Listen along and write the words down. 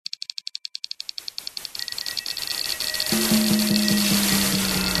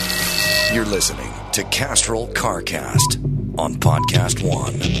You're listening to Castrol CarCast on Podcast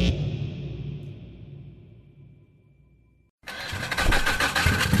One.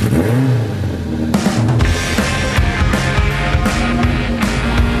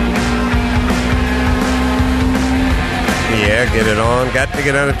 Yeah, get it on. Got to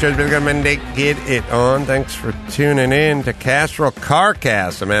get on get it on. Thanks for tuning in to Castrol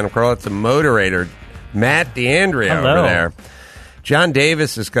CarCast. I'm Adam Carolla. It's a moderator, Matt D'Andrea over there. John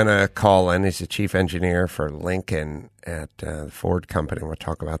Davis is going to call in. He's the chief engineer for Lincoln at the Ford company. We'll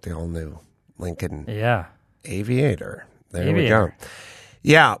talk about the all-new Lincoln Aviator. There we go.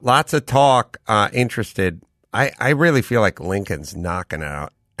 Yeah, lots of talk. Interested. I really feel like Lincoln's knocking it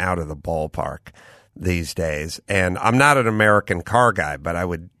out of the ballpark these days. And I'm not an American car guy, but I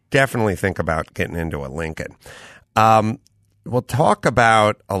would definitely think about getting into a Lincoln. We'll talk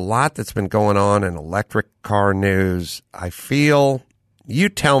about a lot that's been going on in electric car news. I feel, you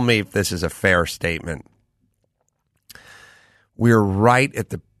tell me if this is a fair statement. We're right at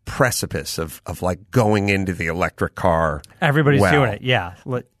the precipice of like going into the electric car. Everybody's doing it, yeah.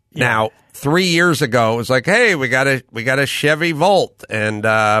 Now, 3 years ago, it was like, hey, we got a Chevy Volt, and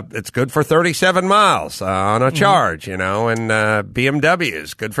it's good for 37 miles on a charge, and BMW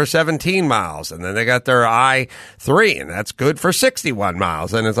is good for 17 miles, and then they got their i3, and that's good for 61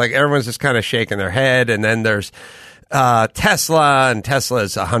 miles, and it's like everyone's just kind of shaking their head, and then there's Tesla, and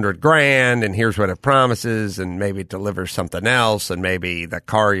Tesla's $100,000, and here's what it promises, and maybe it delivers something else, and maybe the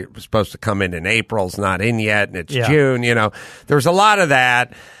car was supposed to come in April is not in yet, and it's June. There's a lot of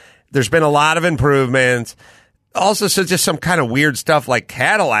that. There's been a lot of improvements. Also, so just some kind of weird stuff like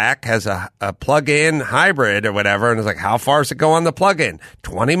Cadillac has a plug-in hybrid or whatever, and it's like, how far does it go on the plug-in?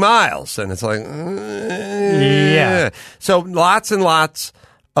 20 miles, and it's like, yeah. So lots and lots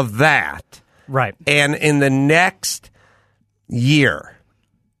of that. Right. And in the next year,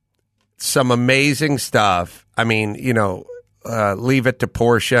 some amazing stuff. I mean, leave it to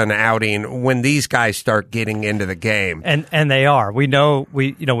Porsche and Audi, and when these guys start getting into the game, and they are. We know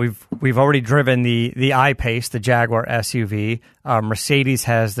we've already driven the I-Pace, the Jaguar SUV. Mercedes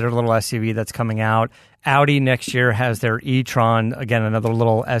has their little SUV that's coming out. Audi next year has their E-Tron, again another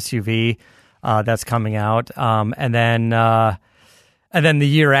little SUV that's coming out, and then the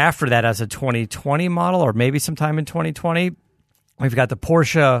year after that, as a 2020 model, or maybe sometime in 2020, we've got the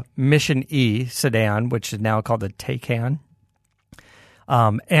Porsche Mission E sedan, which is now called the Taycan.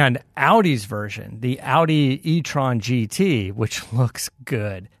 And Audi's version, the Audi e-tron GT, which looks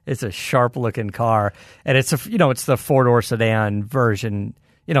good. It's a sharp-looking car, and it's it's the four-door sedan version,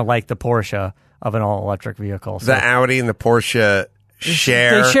 like the Porsche of an all-electric vehicle. So the Audi and the Porsche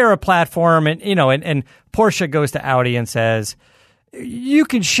share. They share a platform, and and Porsche goes to Audi and says, "You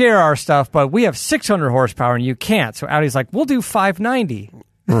can share our stuff, but we have 600 horsepower and you can't." So Audi's like, "We'll do 590."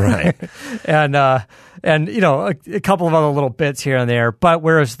 Right. and a couple of other little bits here and there. But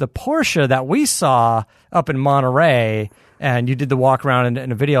whereas the Porsche that we saw up in Monterey, and you did the walk around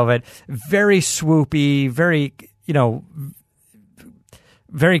and a video of it, very swoopy, very,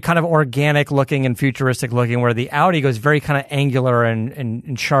 very kind of organic looking and futuristic looking, where the Audi goes very kind of angular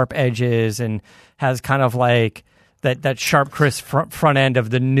and sharp edges and has kind of like that sharp, crisp front end of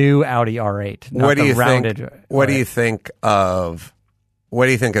the new Audi R8. What do you think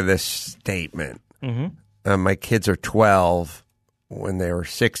of this statement? Mm-hmm. My kids are 12. When they were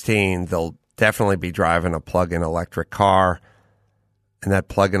 16, they'll definitely be driving a plug-in electric car, and that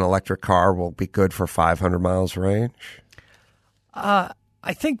plug-in electric car will be good for 500 miles range. I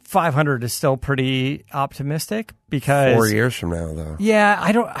think 500 is still pretty optimistic because 4 years from now, though. Yeah,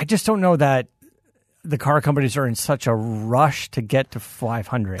 I just don't know that the car companies are in such a rush to get to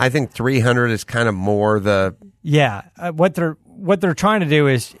 500. I think 300 is kind of more the what they're trying to do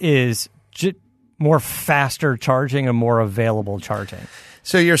is more faster charging and more available charging.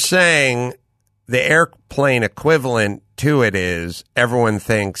 So you're saying the airplane equivalent to it is everyone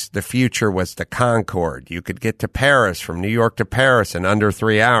thinks the future was the Concorde. You could get to Paris, from New York to Paris, in under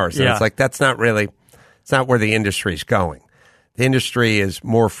 3 hours. And it's like, it's not where the industry's going. The industry is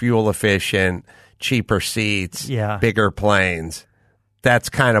more fuel efficient, cheaper seats, bigger planes. That's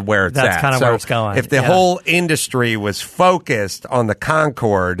kind of where it's at. That's kind of where it's going. If the whole industry was focused on the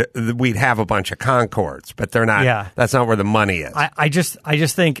Concorde, we'd have a bunch of Concordes, but they're not. Yeah. That's not where the money is. I just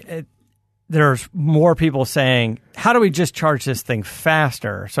think there's more people saying, how do we just charge this thing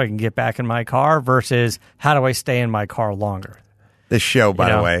faster so I can get back in my car, versus how do I stay in my car longer? This show,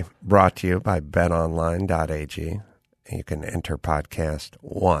 by the way, brought to you by betonline.ag. You can enter podcast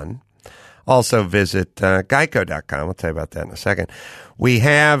 1. Also visit geico.com. I'll tell you about that in a second. We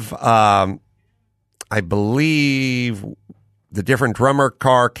have, I believe, the different drummer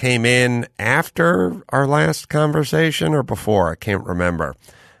car came in after our last conversation or before. I can't remember.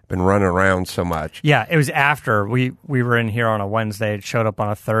 Been running around so much. Yeah, it was after we were in here on a Wednesday. It showed up on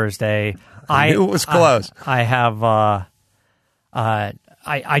a Thursday. I knew it was close. I have.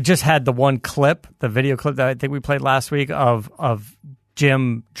 I just had the one clip, the video clip that I think we played last week of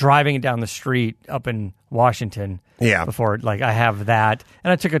Jim driving it down the street up in Washington. Yeah. Before, I have that,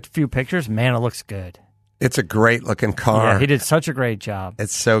 and I took a few pictures. Man, it looks good. It's a great looking car. Yeah, he did such a great job.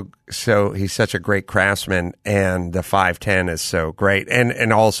 It's so he's such a great craftsman, and the 510 is so great.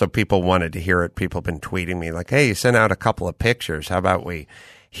 And also people wanted to hear it. People have been tweeting me like, hey, you sent out a couple of pictures. How about we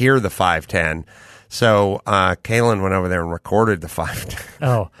hear the 510? So Kalen went over there and recorded the 510.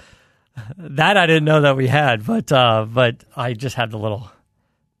 Oh, that I didn't know that we had, but I just had the little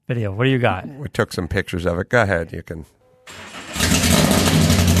video. What do you got? We took some pictures of it. Go ahead. You can.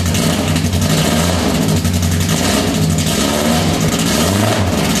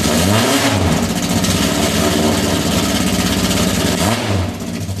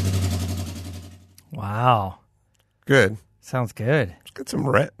 Wow. Good. Sounds good. Let's get some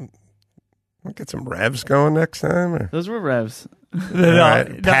revs going next time. Or? Those were revs.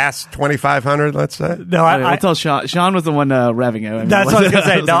 Right. Past 2,500, let's say. No, I'll tell Sean. Sean was the one revving it. That's what I was going to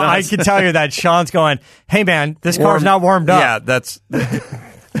say. No, I can tell you that Sean's going, hey, man, this car's not warmed up. Yeah, that's...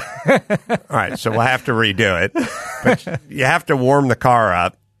 All right, so we'll have to redo it. But you have to warm the car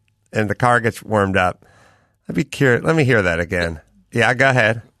up, and the car gets warmed up. I'd be curious. Let me hear that again. Yeah, go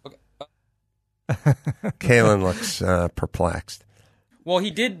ahead. Kalen looks perplexed. Well, he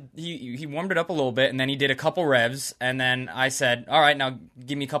did. He warmed it up a little bit, and then he did a couple revs, and then I said, all right, now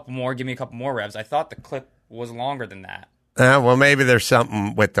give me a couple more revs. I thought the clip was longer than that. Well, maybe there's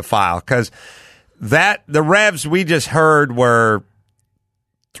something with the file, because the revs we just heard were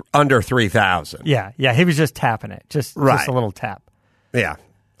under 3,000. Yeah, he was just tapping it, just a little tap. Yeah.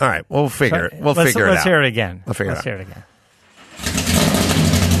 All right, we'll figure it out. Let's hear it again. Let's hear it again.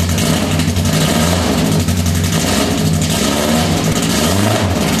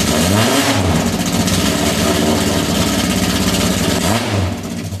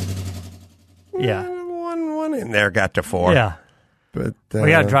 Yeah. One in there got to 4. Yeah. But we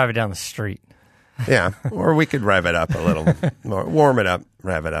got to drive it down the street. Yeah. Or we could rev it up a little more. Warm it up,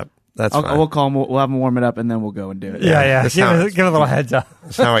 rev it up. That's fine. We'll call him. We'll have him warm it up, and then we'll go and do it. Yeah. Give a little heads up.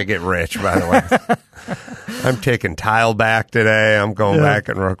 That's how I get rich, by the way. I'm taking tile back today. I'm going back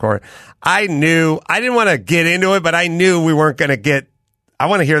and recording. I didn't want to get into it, but I knew we weren't going to get. I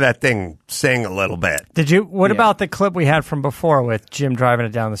want to hear that thing sing a little bit. Did you? What about the clip we had from before with Jim driving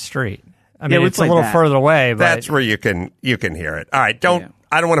it down the street? I mean, it's a little further away, but that's where you can hear it. All right,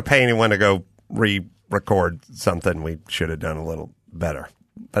 I don't want to pay anyone to go re-record something we should have done a little better,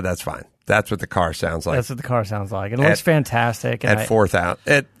 but that's fine. That's what the car sounds like. That's what the car sounds like. It looks fantastic. At 4,000,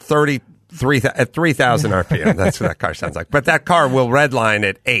 at 3,000 RPM. That's what that car sounds like. But that car will redline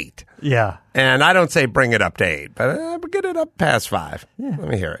at 8. Yeah, and I don't say bring it up to 8, but we'll get it up past 5. Yeah. Let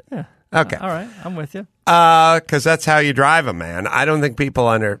me hear it. Yeah. Okay. All right, I'm with you. Because that's how you drive them, man. I don't think people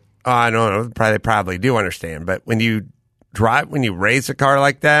I don't know. They probably do understand, but when you race a car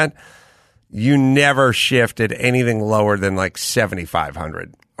like that, you never shifted anything lower than like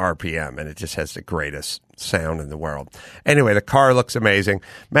 7,500 RPM, and it just has the greatest sound in the world. Anyway, the car looks amazing.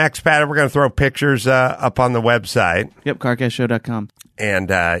 Max Patter, we're going to throw pictures up on the website. Yep, carcastshow.com. And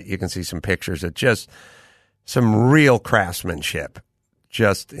you can see some pictures of just some real craftsmanship,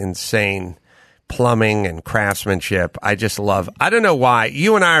 just insane plumbing and craftsmanship. I don't know why.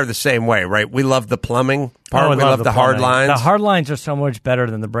 You and I are the same way, right? We love the plumbing part. We love the hard lines. The hard lines are so much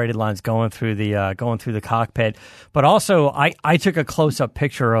better than the braided lines going through the cockpit. But also, I took a close-up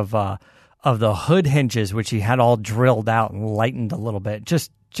picture of the hood hinges, which he had all drilled out and lightened a little bit.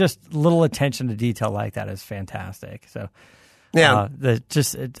 Just little attention to detail like that is fantastic. So yeah,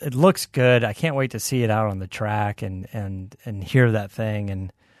 it looks good. I can't wait to see it out on the track and hear that thing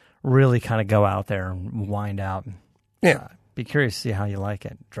and really kind of go out there and wind out. And, be curious to see how you like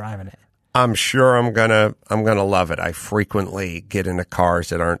it driving it. I'm sure I'm gonna love it. I frequently get into cars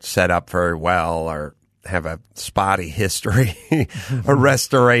that aren't set up very well or have a spotty history, a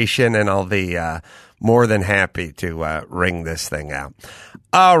restoration, and I'll be more than happy to ring this thing out.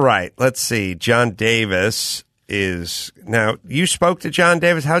 All right, let's see. John Davis now. You spoke to John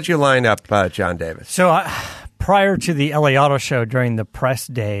Davis. How'd you line up, John Davis? So prior to the LA Auto Show, during the press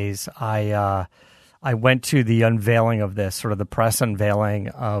days, I went to the unveiling of this, sort of the press unveiling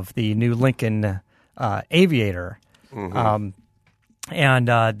of the new Lincoln Aviator. Mm-hmm.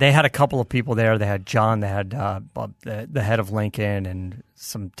 And they had a couple of people there. They had John, they had the head of Lincoln, and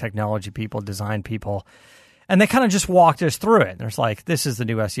some technology people, design people. And they kind of just walked us through it. There's like, this is the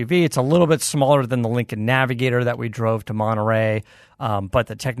new SUV. It's a little bit smaller than the Lincoln Navigator that we drove to Monterey, but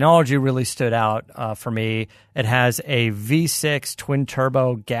the technology really stood out for me. It has a V6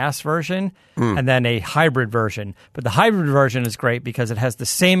 twin-turbo gas version and then a hybrid version. But the hybrid version is great because it has the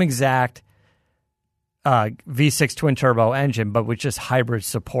same exact V6 twin-turbo engine, but with just hybrid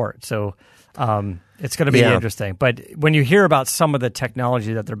support. So it's going to be interesting. But when you hear about some of the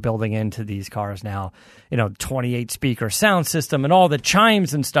technology that they're building into these cars now, 28-speaker sound system and all the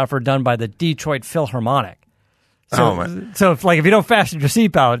chimes and stuff are done by the Detroit Philharmonic. So if you don't fasten your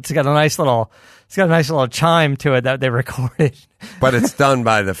seatbelt, it's got a nice little chime to it that they recorded. But it's done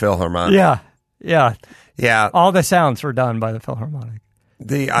by the Philharmonic. Yeah. All the sounds were done by the Philharmonic.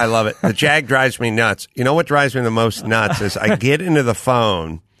 I love it. The Jag drives me nuts. You know what drives me the most nuts is I get into the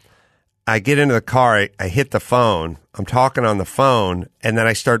car, I hit the phone, I'm talking on the phone, and then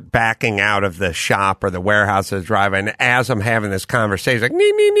I start backing out of the shop or the warehouse I was driving. And as I'm having this conversation, like,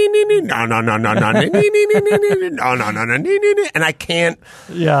 and I can't.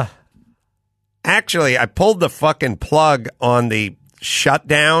 Yeah. Actually, I pulled the fucking plug on the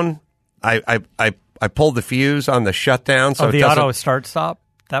shutdown. I pulled the fuse on the shutdown. So the auto start stop?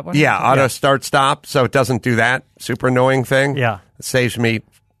 That one? Yeah, auto start stop. So it doesn't do that super annoying thing. Yeah. It saves me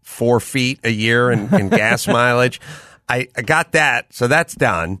 4 feet a year in gas mileage. I got that. So that's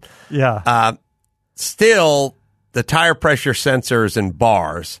done. Yeah. Still, the tire pressure sensor is in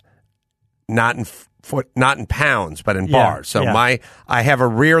bars, not in pounds, but in bars. So I have a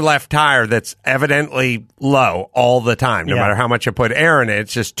rear left tire that's evidently low all the time. No matter how much I put air in it,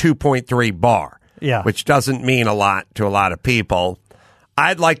 it's just 2.3 bar. Yeah. Which doesn't mean a lot to a lot of people.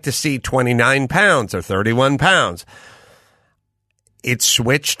 I'd like to see 29 pounds or 31 pounds. It's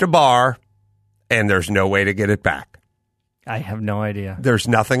switched to bar, and there's no way to get it back. I have no idea. There's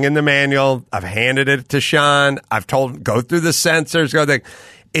nothing in the manual. I've handed it to Sean. I've told him, go through the sensors.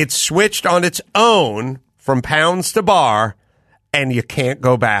 It's switched on its own from pounds to bar, and you can't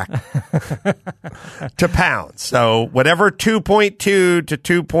go back to pounds. So whatever 2.2 to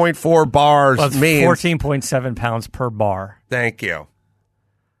 2.4 bars means. 14.7 pounds per bar. Thank you.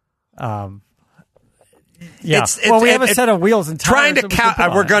 Yeah. We have a set of wheels and tires.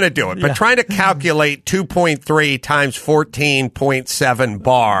 We're going to do it, but trying to calculate 2.3 times 14.7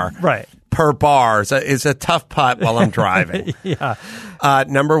 bar per bar is a tough putt while I'm driving. Yeah.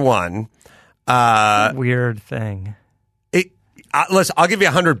 Number one. Weird thing. Listen, I'll give you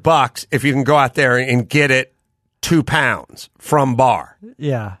 $100 if you can go out there and get it 2 pounds from bar.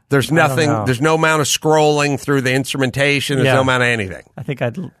 Yeah. There's nothing. There's no amount of scrolling through the instrumentation. There's no amount of anything. I think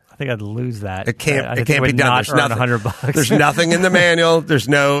I'd lose that. It can't be done. There's nothing. $100. There's nothing in the manual. There's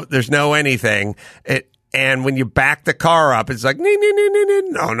no anything. And when you back the car up, it's like no.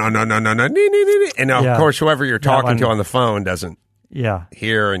 And of course, whoever you're talking to on the phone doesn't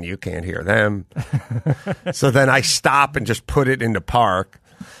hear, and you can't hear them. So then I stop and just put it into park.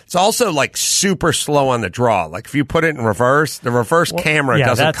 It's also like super slow on the draw. Like if you put it in reverse, the reverse camera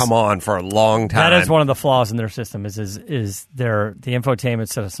doesn't come on for a long time. That is one of the flaws in their system. Is the infotainment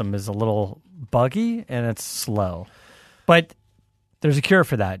system is a little buggy and it's slow. But there's a cure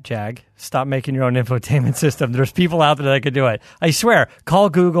for that, Jag. Stop making your own infotainment system. There's people out there that could do it. I swear. Call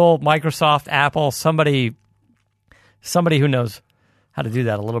Google, Microsoft, Apple, somebody who knows how to do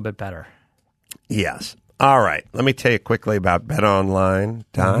that a little bit better. Yes. All right. Let me tell you quickly about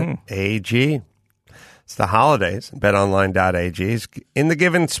betonline.ag. It's the holidays. betonline.ag is in the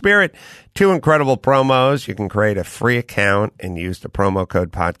given spirit. 2 incredible promos. You can create a free account and use the promo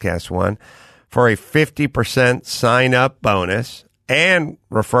code podcast1 for a 50% sign-up bonus and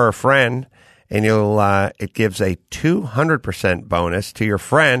refer a friend, and it gives a 200% bonus to your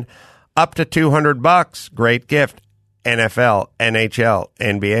friend up to $200. Great gift. NFL, NHL,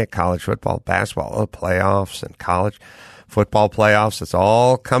 NBA, college football, basketball, playoffs, and college football playoffs. It's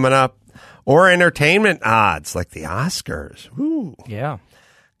all coming up. Or entertainment odds like the Oscars. Woo. Yeah.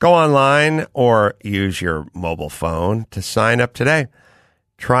 Go online or use your mobile phone to sign up today.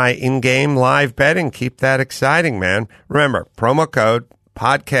 Try in-game live betting. Keep that exciting, man. Remember, promo code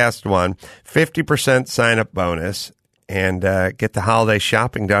podcast1, 50% sign-up bonus, and get the holiday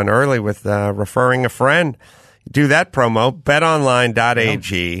shopping done early with referring a friend. Do that promo,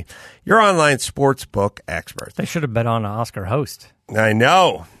 betonline.ag, your online sportsbook expert. They should have bet on an Oscar host. I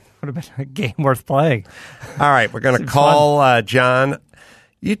know. Would have been a game worth playing. All right, we're going to call John.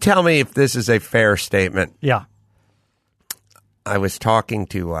 You tell me if this is a fair statement. Yeah. I was talking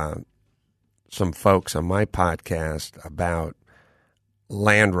to some folks on my podcast about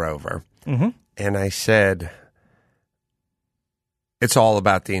Land Rover, and I said, it's all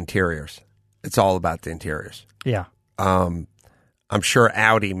about the interiors. it's all about the interiors. Yeah. I'm sure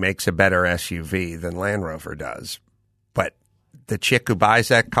Audi makes a better SUV than Land Rover does, but the chick who buys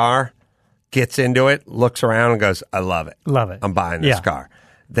that car gets into it, looks around, and goes, "I love it. Love it. I'm buying this car."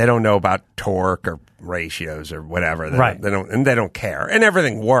 They don't know about torque or ratios or whatever. They don't care, and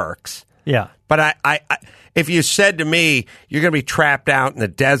everything works. Yeah. But I if you said to me, "You're going to be trapped out in the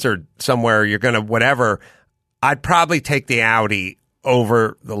desert somewhere, you're going to whatever," I'd probably take the Audi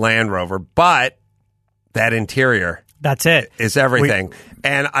over the Land Rover, but that interior, that's it, is everything.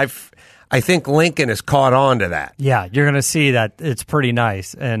 And I think Lincoln has caught on to that. Yeah, you're going to see that it's pretty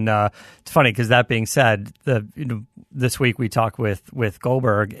nice. And it's funny because that being said, this week we talked with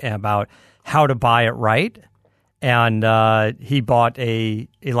Goldberg about how to buy it right, and he bought a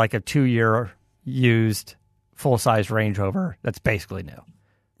 2-year used full size Range Rover that's basically new,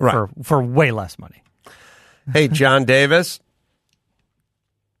 right, for way less money. Hey, John Davis.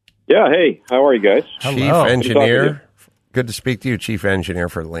 Yeah, hey, how are you guys? Chief Hello. Engineer. Good to speak to you, Chief Engineer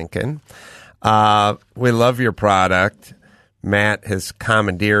for Lincoln. We love your product. Matt has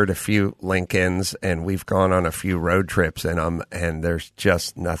commandeered a few Lincolns, and we've gone on a few road trips in them, and there's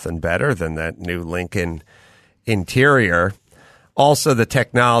just nothing better than that new Lincoln interior. Also, the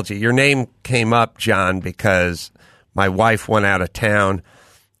technology. Your name came up, John, because my wife went out of town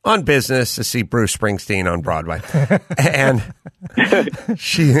on business to see Bruce Springsteen on Broadway. And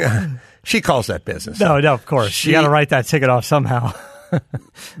she calls that business. No, of course. You got to write that ticket off somehow.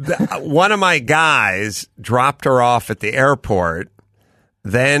 One of my guys dropped her off at the airport,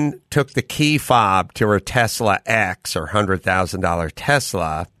 then took the key fob to her Tesla X, or $100,000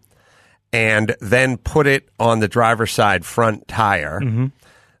 Tesla, and then put it on the driver's side front tire. Mm-hmm.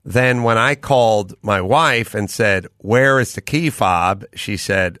 Then when I called my wife and said, "Where is the key fob?" she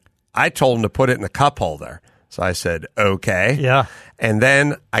said, "I told him to put it in the cup holder." So I said, "Okay." Yeah. And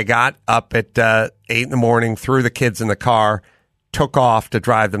then I got up at 8 in the morning, threw the kids in the car, took off to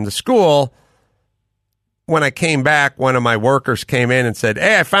drive them to school. When I came back, one of my workers came in and said,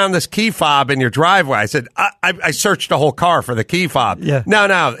 "Hey, I found this key fob in your driveway." I said, I searched the whole car for the key fob. Yeah.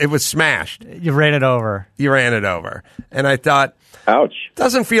 No, it was smashed. You ran it over. You ran it over. And I thought, ouch.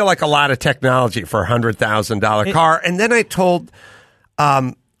 Doesn't feel like a lot of technology for a $100,000 car. And then I told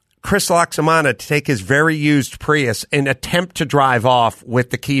Chris Loxamana to take his very used Prius and attempt to drive off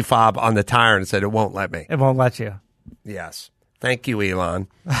with the key fob on the tire, and said, "It won't let me." It won't let you. Yes. Thank you, Elon.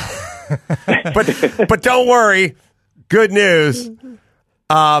 But don't worry. Good news.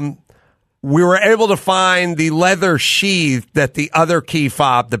 We were able to find the leather sheath that the other key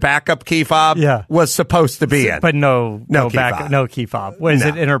fob, the backup key fob, was supposed to be in. But no backup, fob. no key fob. Was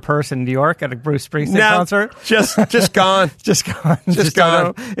it in her purse in New York at a Bruce Springsteen concert? Just gone. Just gone. Just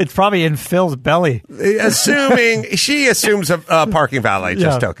gone. It's probably in Phil's belly. She assumes a parking valet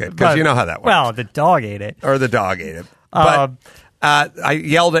just took it, because you know how that works. Well, the dog ate it. Or the dog ate it. But I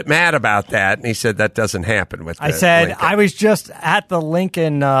yelled at Matt about that, and he said that doesn't happen with the I said, Lincoln. I was just at the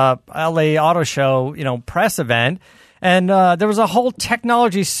Lincoln LA Auto Show, press event, and there was a whole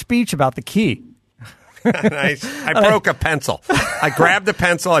technology speech about the key. I broke a pencil. I grabbed the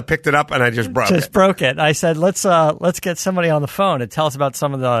pencil, I picked it up, and I just broke it. Broke it. I said, let's get somebody on the phone to tell us about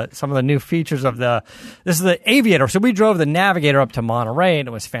some of the new features of this is the Aviator. So we drove the Navigator up to Monterey, and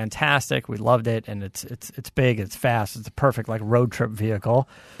it was fantastic. We loved it, and it's big, it's fast, it's a perfect road trip vehicle.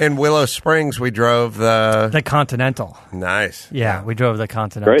 In Willow Springs, we drove the Continental. Nice. Yeah, we drove the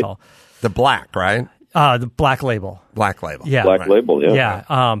Continental. Great. The black, right? The Black Label. Black Label. Yeah. Black Label, yeah.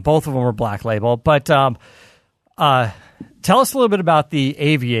 Yeah, both of them were Black Label. But tell us a little bit about the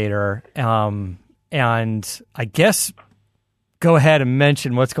Aviator, and I guess go ahead and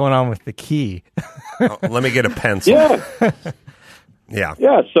mention what's going on with the key. Let me get a pencil. Yeah.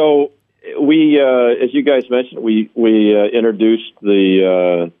 So we, as you guys mentioned, we introduced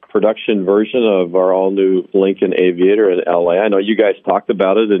the production version of our all-new Lincoln Aviator in LA. I know you guys talked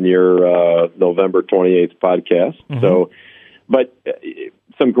about it in your November 28th podcast. Mm-hmm. So, but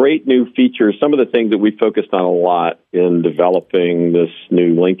some great new features. Some of the things that we focused on a lot in developing this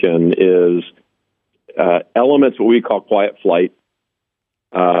new Lincoln is elements what we call quiet flight,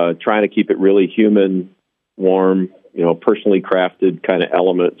 trying to keep it really human, warm, personally crafted kind of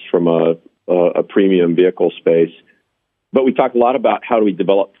elements from a premium vehicle space. But we talk a lot about how do we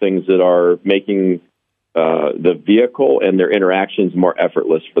develop things that are making the vehicle and their interactions more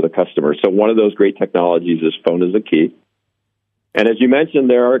effortless for the customer. So one of those great technologies is phone as a key. And as you mentioned,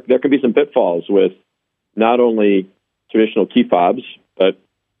 there can be some pitfalls with not only traditional key fobs, but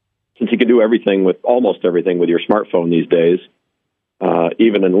since you can do almost everything with your smartphone these days,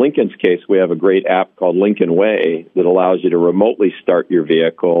 Even in Lincoln's case, we have a great app called Lincoln Way that allows you to remotely start your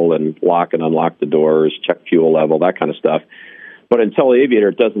vehicle and lock and unlock the doors, check fuel level, that kind of stuff. But until Aviator,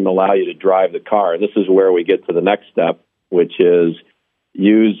 it doesn't allow you to drive the car. And this is where we get to the next step, which is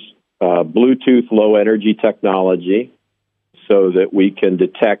use Bluetooth low energy technology so that we can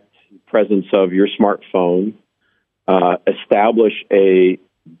detect presence of your smartphone, establish a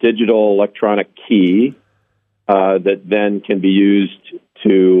digital electronic key that then can be used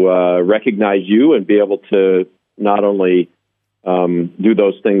to recognize you and be able to not only do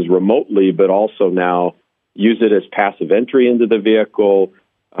those things remotely, but also now use it as passive entry into the vehicle,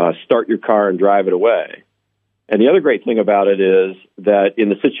 start your car and drive it away. And the other great thing about it is that in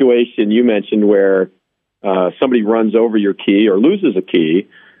the situation you mentioned where somebody runs over your key or loses a key,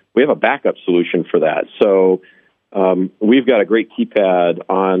 we have a backup solution for that. So we've got a great keypad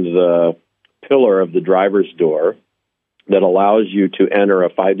on the pillar of the driver's door that allows you to enter a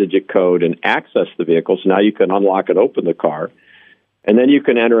 5-digit code and access the vehicle. So now you can unlock and open the car. And then you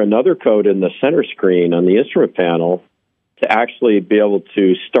can enter another code in the center screen on the instrument panel to actually be able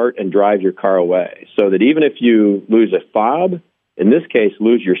to start and drive your car away. So that even if you lose a fob, in this case,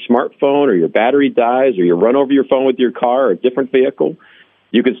 lose your smartphone or your battery dies or you run over your phone with your car or a different vehicle,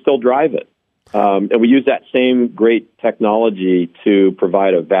 you can still drive it. And we use that same great technology to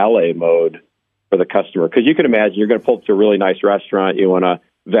provide a valet mode for the customer. Because you can imagine you're going to pull up to a really nice restaurant, you want to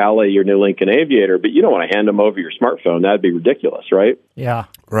valet your new Lincoln Aviator, but you don't want to hand them over your smartphone. That'd be ridiculous, right? Yeah.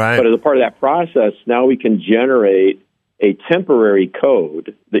 Right. But as a part of that process, now we can generate a temporary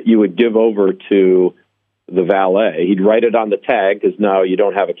code that you would give over to the valet. He'd write it on the tag because now you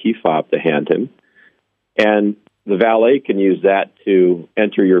don't have a key fob to hand him. And the valet can use that to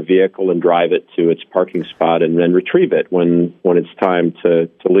enter your vehicle and drive it to its parking spot and then retrieve it when it's time to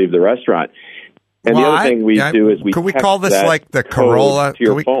leave the restaurant. And the other thing we do is we could we text call this that like the code Corolla to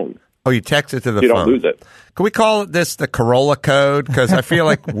your phone. Oh, you text it to the so you phone. don't lose it. Can we call this the Corolla code? Because I feel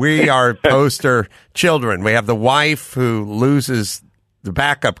like we are poster children. We have the wife who loses the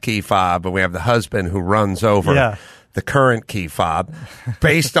backup key fob, and we have the husband who runs over the current key fob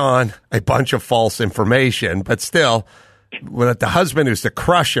based on a bunch of false information. But still, with the husband who's the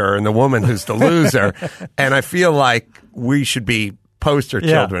crusher and the woman who's the loser. And I feel like we should be poster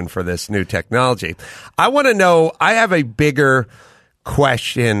children for this new technology. I want to know, I have a bigger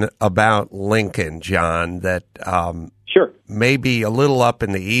question about Lincoln, John, that sure may be a little up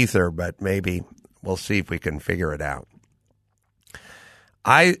in the ether, but maybe we'll see if we can figure it out.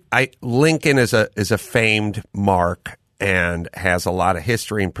 Lincoln is a famed mark and has a lot of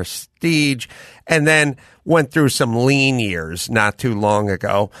history and prestige, and then went through some lean years not too long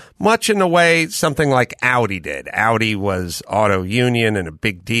ago, much in the way something like Audi did. Audi was auto union and a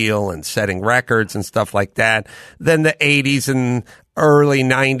big deal and setting records and stuff like that. Then the 80s and early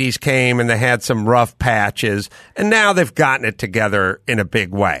 90s came and they had some rough patches, and now they've gotten it together in a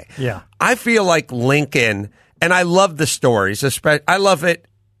big way. Yeah. I feel like Lincoln, and I love the stories, I love it.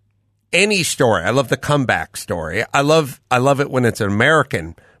 Any story. I love the comeback story. I love it when it's an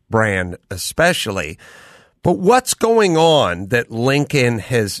American brand, especially. But what's going on that Lincoln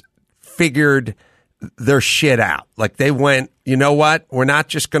has figured their shit out? Like they went, you know what? We're not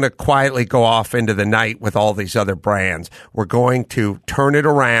just going to quietly go off into the night with all these other brands. We're going to turn it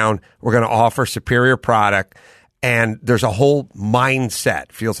around. We're going to offer superior product. And there's a whole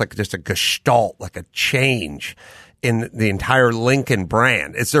mindset. Feels like just a gestalt, like a change in the entire Lincoln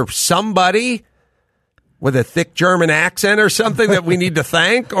brand. Is there somebody with a thick German accent or something that we need to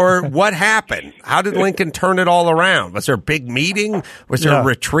thank? Or what happened? How did Lincoln turn it all around? Was there a big meeting? Was there a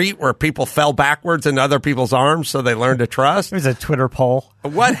retreat where people fell backwards in other people's arms so they learned to trust? It was a Twitter poll.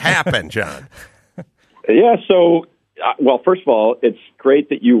 What happened, John? Yeah, so, well, first of all, it's great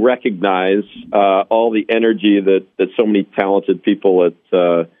that you recognize all the energy that so many talented people at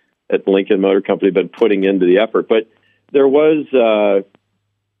Lincoln Motor Company been putting into the effort. But there was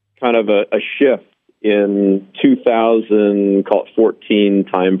kind of a shift in 2014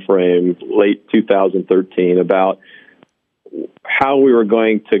 timeframe, late 2013, about how we were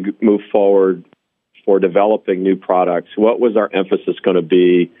going to move forward for developing new products. What was our emphasis going to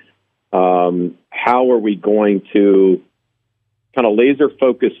be? How are we going to kind of laser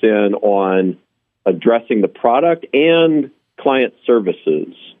focus in on addressing the product and client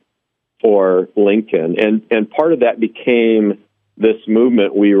services for Lincoln? And part of that became this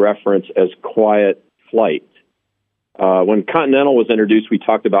movement we reference as quiet flight. When Continental was introduced, we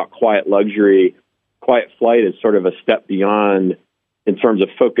talked about quiet luxury. Quiet flight is sort of a step beyond in terms of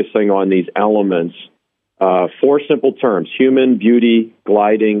focusing on these elements. 4 simple terms: human, beauty,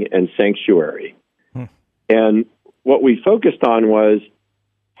 gliding, and sanctuary. And what we focused on was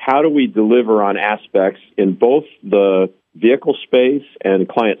how do we deliver on aspects in both the vehicle space and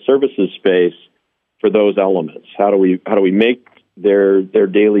client services space for those elements? How do we make their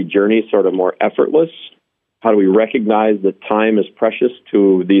daily journey sort of more effortless? How do we recognize that time is precious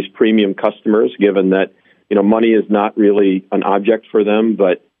to these premium customers, given that money is not really an object for them,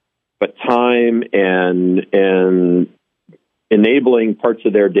 but time and enabling parts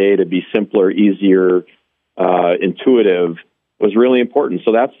of their day to be simpler, easier, intuitive was really important.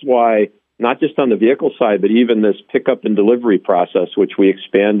 So that's why, not just on the vehicle side, but even this pickup and delivery process, which we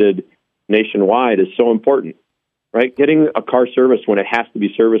expanded nationwide, is so important, right? Getting a car serviced when it has to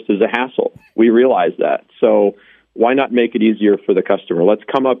be serviced is a hassle. We realize that. So why not make it easier for the customer? Let's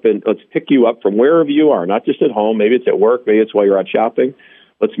come up and let's pick you up from wherever you are, not just at home. Maybe it's at work. Maybe it's while you're out shopping.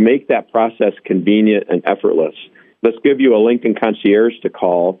 Let's make that process convenient and effortless. Let's give you a Lincoln concierge to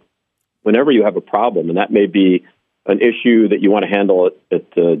call whenever you have a problem, and that may be an issue that you want to handle at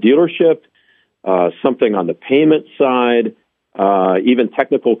the dealership, something on the payment side, even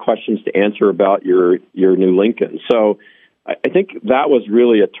technical questions to answer about your new Lincoln. So I think that was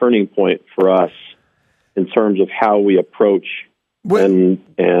really a turning point for us in terms of how we approach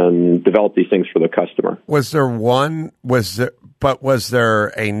and develop these things for the customer. Was there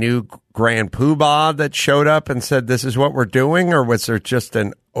a new Grand Poobah that showed up and said, this is what we're doing, or was there just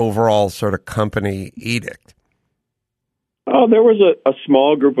an overall sort of company edict? Oh, there was a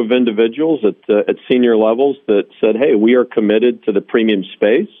small group of individuals at senior levels that said, hey, we are committed to the premium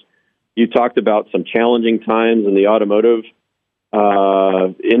space. You talked about some challenging times in the automotive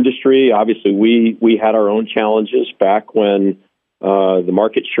industry. Obviously, we had our own challenges back when the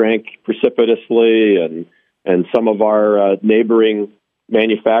market shrank precipitously, and some of our neighboring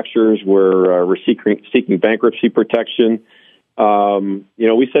manufacturers were seeking bankruptcy protection.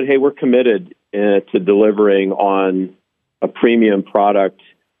 We said, hey, we're committed to delivering on a premium product.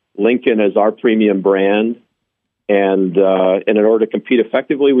 Lincoln is our premium brand, and in order to compete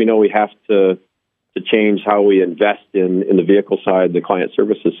effectively, we know we have to change how we invest in the vehicle side, the client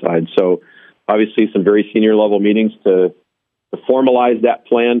services side. So obviously some very senior level meetings to formalize that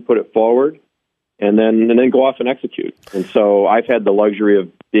plan, put it forward, and then go off and execute. And so I've had the luxury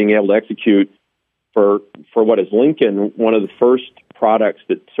of being able to execute for what is Lincoln, one of the first products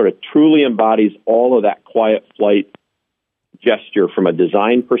that sort of truly embodies all of that quiet flight gesture from a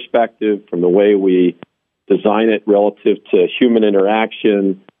design perspective, from the way we design it relative to human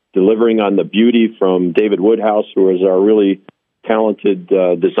interaction, delivering on the beauty from David Woodhouse, who is our really talented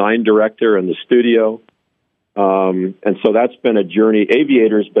design director in the studio. And so that's been a journey.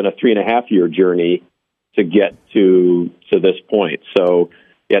 Aviator's been a 3.5-year journey to get to this point. So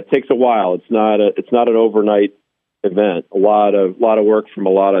yeah, it takes a while. It's not an overnight event. A lot of work from a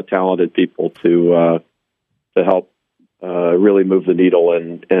lot of talented people to help really move the needle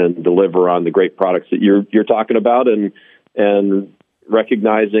and deliver on the great products that you're talking about and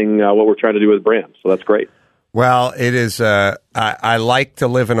recognizing what we're trying to do with brands. So that's great. Well, it is. I like to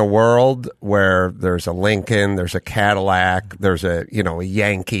live in a world where there's a Lincoln, there's a Cadillac, there's a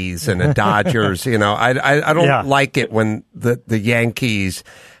Yankees and a Dodgers. I don't like it when the Yankees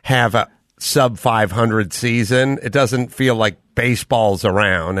have a sub 500 season. It doesn't feel like baseball's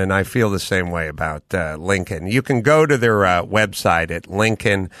around, and I feel the same way about Lincoln. You can go to their website at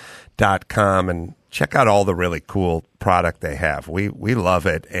Lincoln.com and check out all the really cool product they have. We love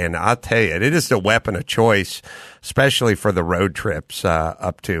it, and I'll tell you, it is the weapon of choice, especially for the road trips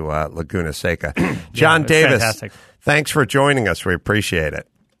up to Laguna Seca. John Davis, fantastic. Thanks for joining us. We appreciate it.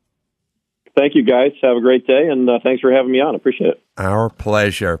 Thank you, guys. Have a great day, and thanks for having me on. Appreciate it. Our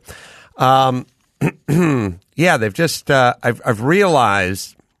pleasure. Yeah, they've just I've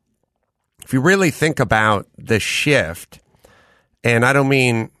realized, if you really think about the shift, and I don't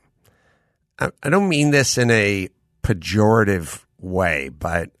mean this in a pejorative way,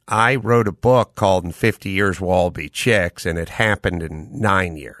 but I wrote a book called In 50 Years We'll All Be Chicks, and it happened in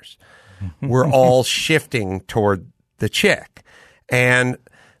 9 years. We're all shifting toward the chick. And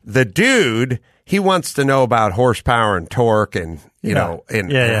the dude, he wants to know about horsepower and torque and,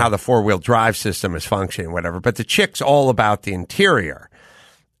 and how the four-wheel drive system is functioning, whatever. But the chick's all about the interior.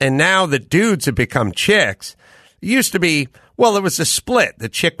 And now the dudes have become chicks. It used to be, well, it was a split. The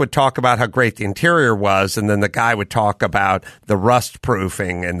chick would talk about how great the interior was, and then the guy would talk about the rust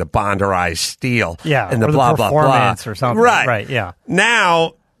proofing and the bonderized steel. Yeah, and the or blah, the blah, blah. performance or something. Right, yeah.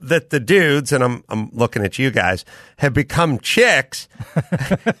 Now that the dudes, and I'm looking at you guys, have become chicks,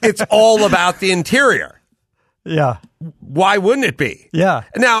 it's all about the interior. Yeah. Why wouldn't it be? Yeah.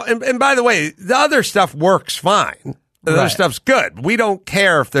 Now, and by the way, the other stuff works fine. Other Right. stuff's good. We don't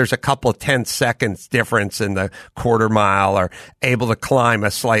care if there's a couple of 10 seconds difference in the quarter mile or able to climb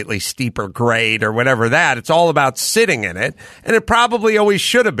a slightly steeper grade or whatever that. It's all about sitting in it. And it probably always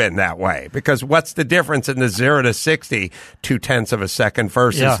should have been that way, because what's the difference in the 0 to 60, 0.2 of a second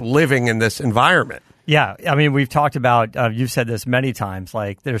versus living in this environment? Yeah. I mean, we've talked about, you've said this many times,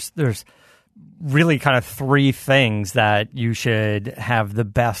 like there's really kind of three things that you should have the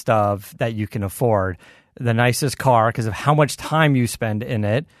best of that you can afford. The nicest car because of how much time you spend in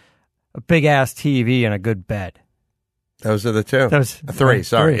it, a big ass TV, and a good bed. Those are the two. Three.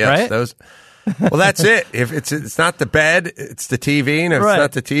 Sorry, yes, right? those. Well, that's it. If it's not the bed, it's the TV, and if it's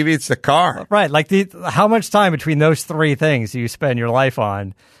not the TV, it's the car. Right. Like how much time between those three things do you spend your life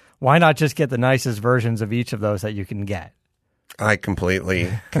on? Why not just get the nicest versions of each of those that you can get? I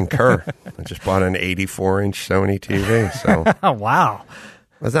completely concur. I just bought an 84-inch Sony TV. So, Oh, wow.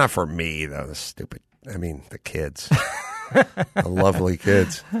 it's not for me though. The kids, the lovely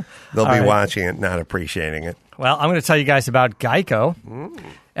kids. They'll be watching it, not appreciating it. Well, I'm going to tell you guys about Geico.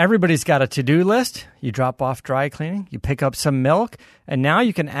 Everybody's got a to-do list. You drop off dry cleaning, you pick up some milk, and now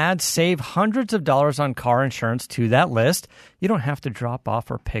you can save hundreds of dollars on car insurance to that list. You don't have to drop off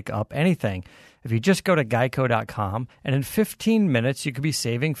or pick up anything. If you just go to geico.com, and in 15 minutes, you could be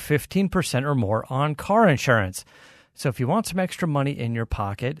saving 15% or more on car insurance. So if you want some extra money in your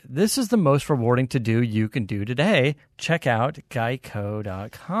pocket, this is the most rewarding to-do you can do today. Check out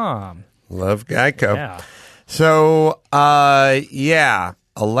geico.com. Love Geico. Yeah. So,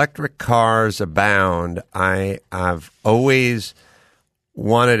 electric cars abound. I've always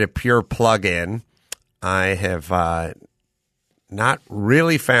wanted a pure plug-in. I have not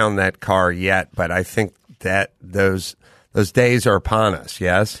really found that car yet, but I think that those days are upon us.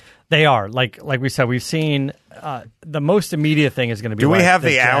 Yes, they are. Like we said, we've seen the most immediate thing is going to be. Do we have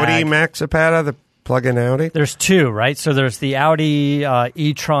the Jag. Audi Maxipata, the plug-in Audi? There's two, right? So there's the Audi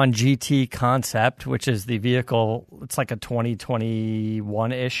E-Tron GT concept, which is the vehicle. It's like a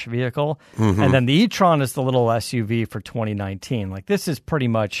 2021-ish vehicle, and then the E-Tron is the little SUV for 2019. Like this is pretty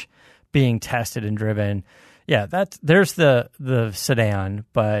much being tested and driven. Yeah, there's the sedan,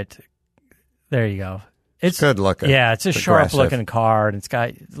 but there you go. It's good looking. Yeah, it's a sharp looking car, and it's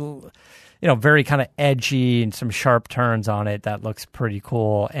got very kind of edgy and some sharp turns on it. That looks pretty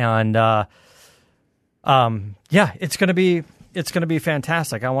cool, and it's gonna be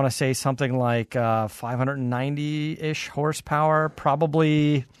fantastic. I want to say something like 590-ish horsepower,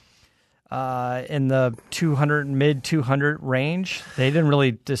 probably in the mid 200 range. They didn't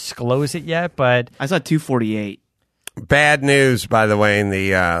really disclose it yet, but I saw 248. Bad news, by the way, in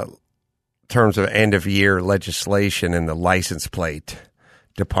the terms of end-of-year legislation in the license plate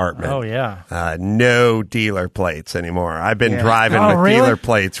department. Oh, yeah. No dealer plates anymore. I've been driving with really? dealer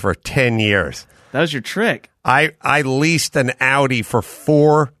plates for 10 years. That was your trick. I leased an Audi for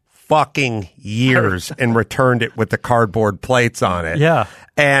 4 fucking years and returned it with the cardboard plates on it. Yeah.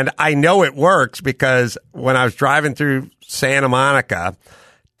 And I know it works because when I was driving through Santa Monica,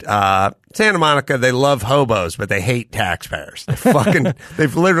 they love hobos, but they hate taxpayers.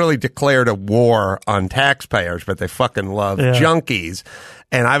 They've literally declared a war on taxpayers, but they fucking love junkies.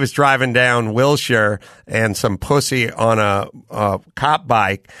 And I was driving down Wilshire, and some pussy on a cop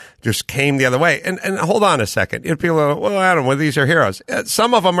bike just came the other way. And hold on a second. People are, well, Adam, well, these are heroes.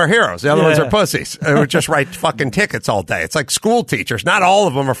 Some of them are heroes. The other ones are pussies. They would just write fucking tickets all day. It's like school teachers. Not all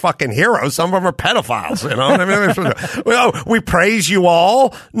of them are fucking heroes. Some of them are pedophiles. You know what I mean? Well, we praise you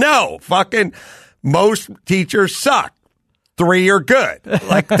all. No, fucking most teachers suck. 3 are good.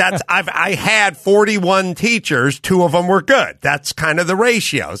 Like I had 41 teachers. 2 of them were good. That's kind of the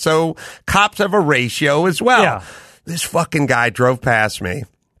ratio. So cops have a ratio as well. Yeah. This fucking guy drove past me,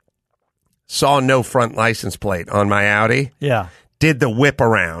 saw no front license plate on my Audi. Yeah. Did the whip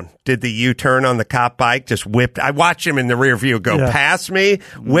around, did the U-turn on the cop bike, just whipped. I watched him in the rear view go past me,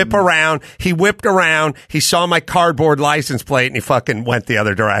 whip around. He whipped around. He saw my cardboard license plate and he fucking went the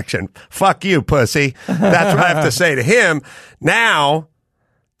other direction. Fuck you, pussy. That's what I have to say to him. Now,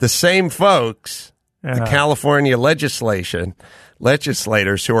 the same folks, the California legislators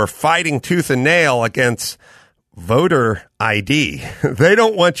who are fighting tooth and nail against voter ID, they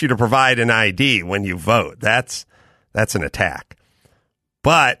don't want you to provide an ID when you vote. That's an attack.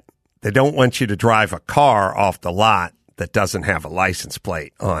 But they don't want you to drive a car off the lot that doesn't have a license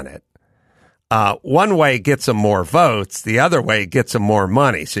plate on it. One way gets them more votes. The other way gets them more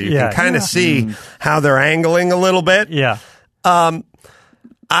money. So you can kind of see how they're angling a little bit. Yeah. I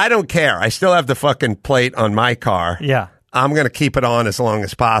don't care. I still have the fucking plate on my car. Yeah. I'm going to keep it on as long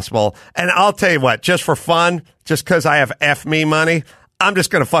as possible. And I'll tell you what, just for fun, just because I have F me money, I'm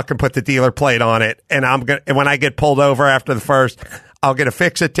just going to fucking put the dealer plate on it, and when I get pulled over after the first, I'll get a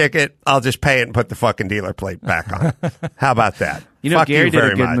fix-it ticket. I'll just pay it and put the fucking dealer plate back on. How about that? Fuck Gary did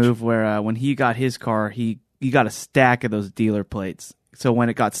a good much. move where when he got his car, he got a stack of those dealer plates. So when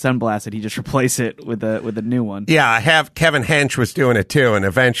it got sunblasted, he just replaced it with a new one. Yeah, I have. Kevin Hench was doing it too, and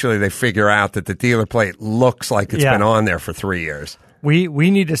eventually they figure out that the dealer plate looks like it's been on there for 3 years. We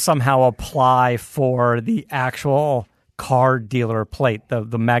need to somehow apply for the actual car dealer plate,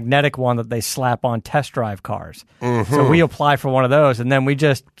 the magnetic one that they slap on test drive cars. Mm-hmm. So we apply for one of those, and then we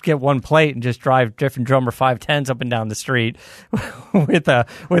just get one plate and just drive different drummer 510s up and down the street with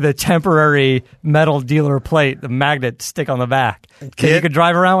a temporary metal dealer plate, the magnet stick on the back. So you could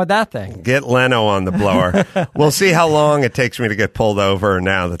drive around with that thing. Get Leno on the blower. We'll see how long it takes me to get pulled over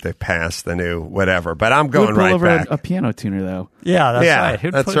now that they passed the new whatever. But I'm going right back. A piano tuner, though. Yeah, that's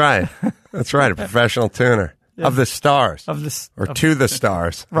right. That's right. That's right. A professional tuner. Yeah. Of the stars. To the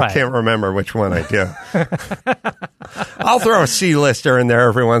stars. Right. I can't remember which one I do. I'll throw a C-lister in there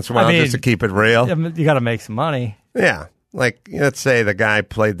every once in a while just to keep it real. You got to make some money. Yeah. Like, let's say the guy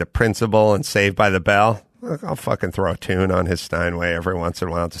played the principal in Saved by the Bell. I'll fucking throw a tune on his Steinway every once in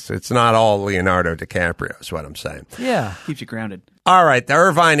a while. It's not all Leonardo DiCaprio is what I'm saying. Yeah. Keeps you grounded. All right, the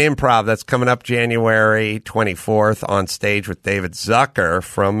Irvine Improv, that's coming up January 24th on stage with David Zucker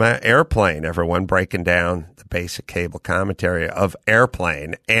from Airplane. Everyone breaking down the basic cable commentary of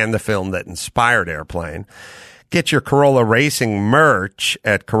Airplane and the film that inspired Airplane. Get your Corolla Racing merch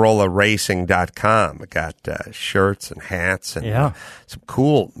at CorollaRacing.com. We got shirts and hats and some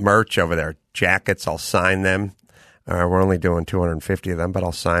cool merch over there. Jackets, I'll sign them. We're only doing 250 of them, but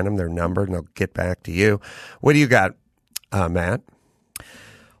I'll sign them. They're numbered, and they'll get back to you. What do you got, Matt?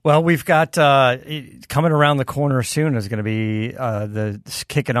 Well, we've got coming around the corner soon is going to be the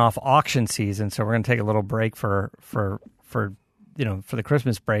kicking off auction season. So we're going to take a little break for the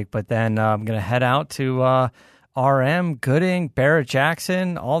Christmas break, but then I'm going to head out to RM, Gooding, Barrett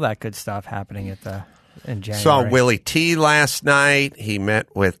Jackson, all that good stuff happening in January. Saw Willie T last night. He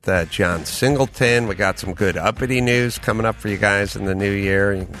met with John Singleton. We got some good uppity news coming up for you guys in the new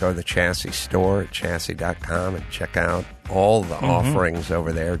year. You can go to the Chassis store at chassis.com and check out all the offerings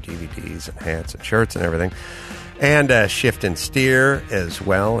over there, DVDs and hats and shirts and everything. And Shift and Steer as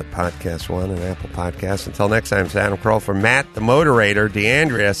well at Podcast One and Apple Podcasts. Until next time, it's Adam Kroll for Matt, the Moderator,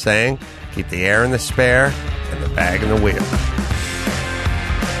 DeAndrea saying, keep the air in the spare and the bag in the wheel.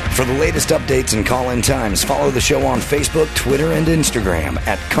 For the latest updates and call-in times, follow the show on Facebook, Twitter, and Instagram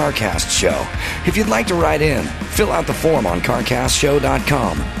at CarCast Show. If you'd like to write in, fill out the form on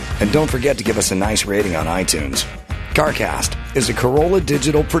CarCastShow.com. And don't forget to give us a nice rating on iTunes. CarCast is a Corolla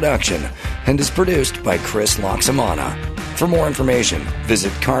digital production and is produced by Chris Loxamana. For more information,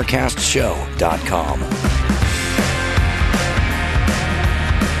 visit CarCastShow.com.